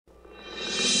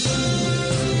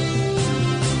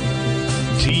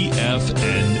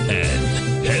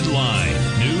TFNN. Headline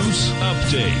News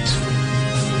Update.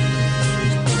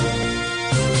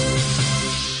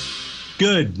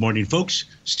 Good morning, folks.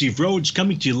 Steve Rhodes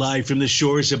coming to you live from the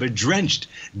shores of a drenched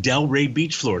Delray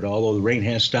Beach, Florida, although the rain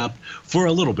has stopped for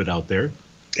a little bit out there.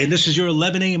 And this is your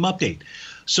 11 a.m. update.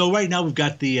 So right now we've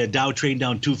got the Dow trading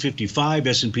down 255,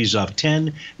 S&P's off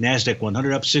 10, NASDAQ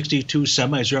 100 up 62,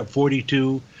 semis are up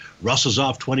 42, Russell's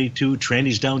off 22,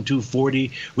 Tranny's down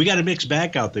 240. We got a mixed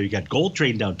bag out there. You got gold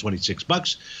trading down 26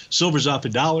 bucks, silver's off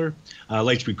 $1,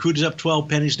 light sweet crude is up 12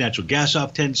 pennies, natural gas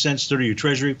off 10 cents, 30-year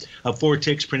Treasury up 4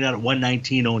 ticks, printed out at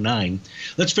 119.09.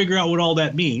 Let's figure out what all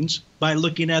that means by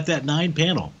looking at that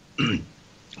 9-panel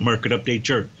market update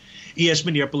chart. ES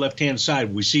Mini upper left-hand side.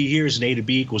 What we see here is an A to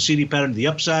B equals CD pattern to the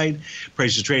upside.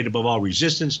 Prices traded above all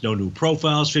resistance. No new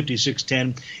profiles.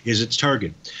 56.10 is its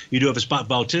target. You do have a spot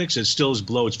volatility that still is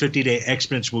below its 50-day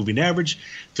exponential moving average.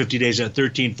 50 days at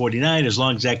 13.49. As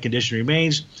long as that condition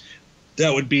remains,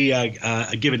 that would be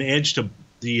a given edge to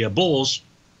the bulls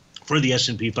for the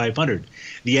S&P 500.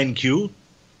 The NQ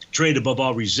trade above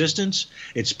all resistance.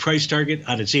 Its price target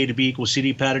on its A to B equals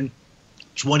CD pattern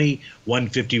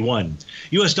 2151.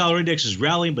 U.S. dollar index is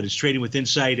rallying, but it's trading with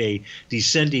inside a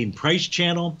descending price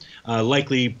channel.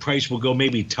 Likely price will go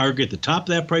maybe target the top of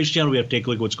that price channel. We have to take a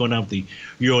look at what's going on with the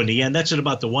euro and the yen. That's at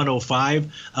about the 105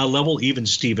 level, even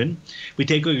Steven. We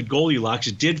take a look at Goldilocks.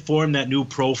 It did form that new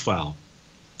profile.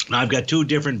 Now, I've got two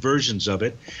different versions of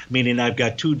it, meaning I've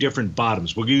got two different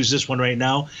bottoms. We'll use this one right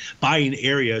now. Buying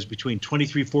areas between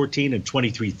 2314 and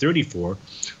 2334.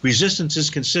 Resistance is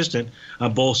consistent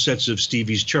on both sets of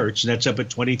Stevie's charts, and that's up at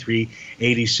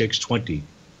 2386.20.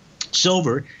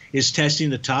 Silver is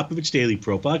testing the top of its daily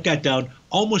profile. It got down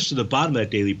almost to the bottom of that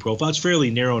daily profile. It's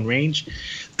fairly narrow in range.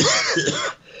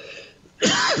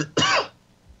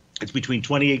 It's between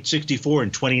 2864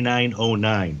 and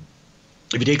 2909.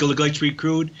 If you take a look at light sweet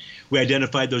crude, we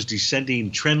identified those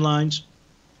descending trend lines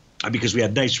because we had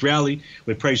a nice rally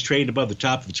with price trading above the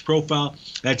top of its profile.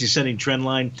 That descending trend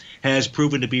line has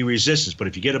proven to be resistance, but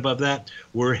if you get above that,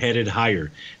 we're headed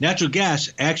higher. Natural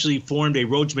gas actually formed a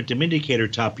Rhodes Momentum Indicator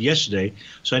top yesterday,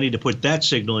 so I need to put that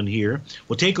signal in here.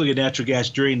 We'll take a look at natural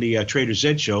gas during the Trader's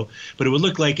Edge show, but it would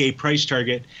look like a price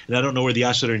target, and I don't know where the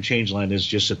oscillator and change line is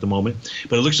just at the moment,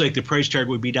 but it looks like the price target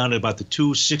would be down at about the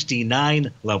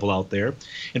 269 level out there.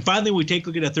 And finally, we take a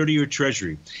look at a 30-year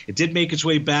Treasury. It did make its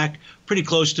way back pretty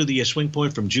close to the swing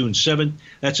point from June 7th.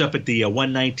 That's up at the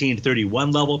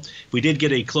 119.31 level. If we did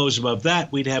get a close above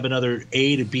that, we'd have another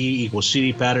A to B equals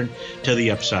CD pattern to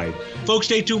the upside. Folks,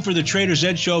 stay tuned for the Trader's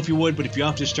Edge show if you would, but if you're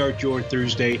off to start your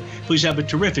Thursday, please have a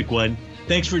terrific one.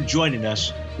 Thanks for joining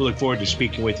us. We look forward to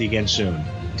speaking with you again soon.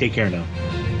 Take care now.